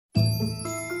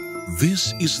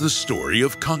This is the story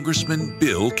of Congressman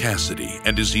Bill Cassidy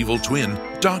and his evil twin,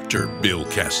 Dr. Bill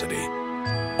Cassidy.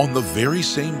 On the very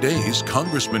same days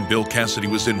Congressman Bill Cassidy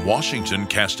was in Washington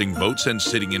casting votes and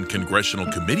sitting in congressional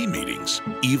committee meetings,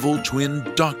 evil twin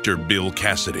Dr. Bill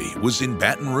Cassidy was in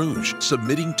Baton Rouge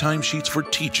submitting timesheets for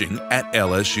teaching at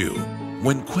LSU.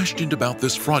 When questioned about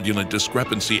this fraudulent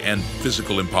discrepancy and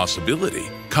physical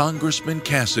impossibility, Congressman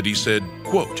Cassidy said,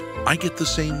 quote, "I get the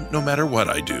same no matter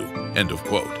what I do," end of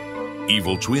quote.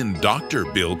 Evil twin Dr.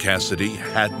 Bill Cassidy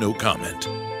had no comment.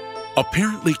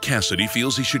 Apparently, Cassidy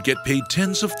feels he should get paid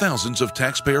tens of thousands of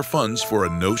taxpayer funds for a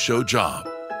no-show job,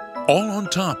 all on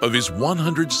top of his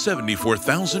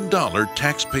 $174,000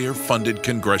 taxpayer-funded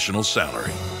congressional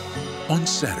salary. On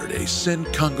Saturday,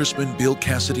 send Congressman Bill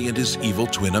Cassidy and his evil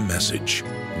twin a message.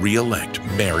 Re-elect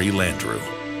Mary Landrieu.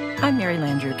 I'm Mary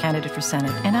Landrieu, candidate for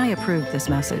Senate, and I approve this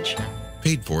message.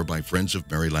 Paid for by Friends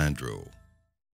of Mary Landrieu.